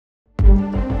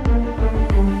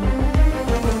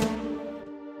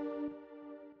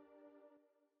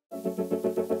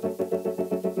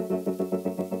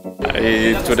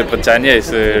Tour de Bretagne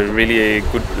is really a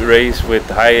good race with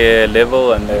high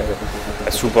level and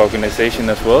a super organization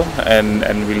as well,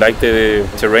 and we like the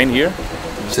terrain here.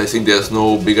 I think there's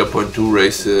no bigger point 2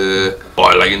 race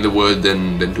like in the world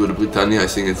than Tour de Bretagne. I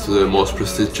think it's the most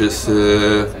prestigious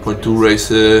point 2 race.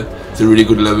 It's a really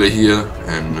good level here,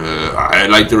 and I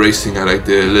like the racing. I like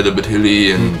the little bit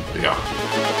hilly, and yeah.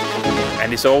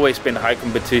 And it's always been high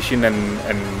competition and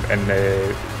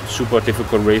super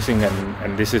difficult racing,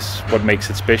 and this is what makes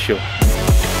it special.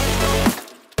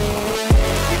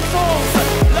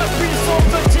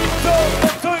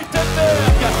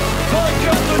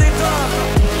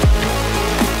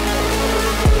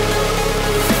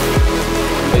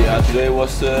 Yeah, today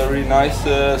was a really nice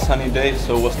sunny day,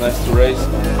 so it was nice to race.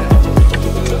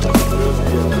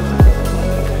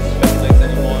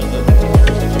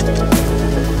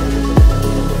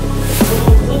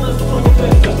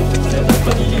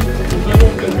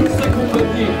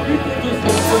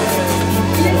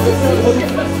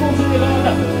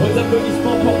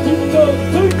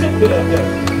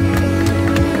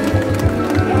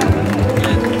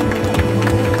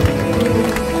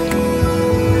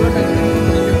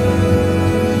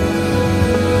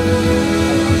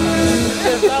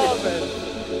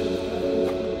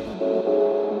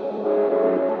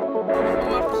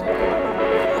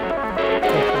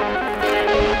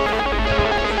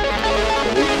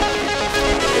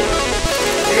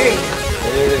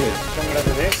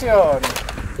 Congratulations!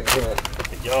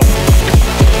 Good job.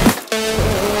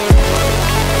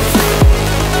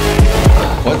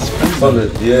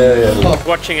 Solid, yeah.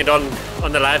 Watching it on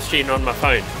the live stream on my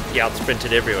phone. Yeah, it's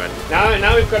printed everyone.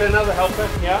 Now we've got another helper.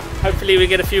 Yeah. Hopefully we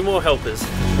get a few more helpers.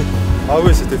 Ah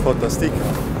oui, c'était fantastique.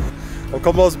 On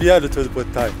commence bien le Tour de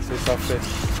Bretagne, c'est parfait.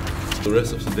 The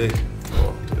rest of the day,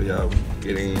 yeah,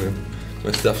 getting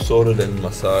my stuff sorted and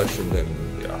massage, and then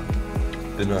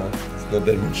dinner. It's not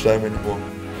that much time anymore.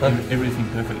 Everything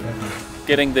perfect.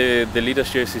 Getting the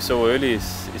leader's jersey so early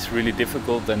is really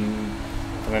difficult, and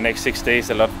for the next 6 days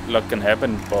a lot can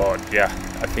happen. But yeah,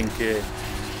 I think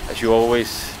as you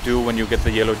always do when you get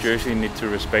the yellow jersey, you need to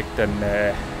respect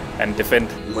and defend.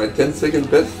 My 10-second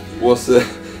best was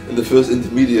in the first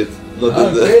intermediate, not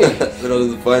in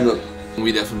the final.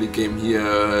 We definitely came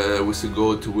here with the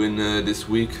goal to win this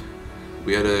week.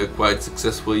 We had a quite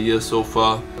successful year so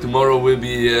far. Tomorrow will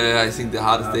be, I think, the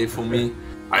hardest day for me.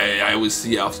 I will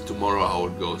see after tomorrow how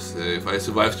it goes. If I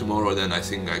survive tomorrow, then I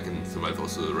think I can survive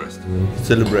also the rest.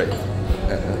 Celebrate.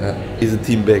 He's a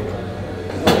team back.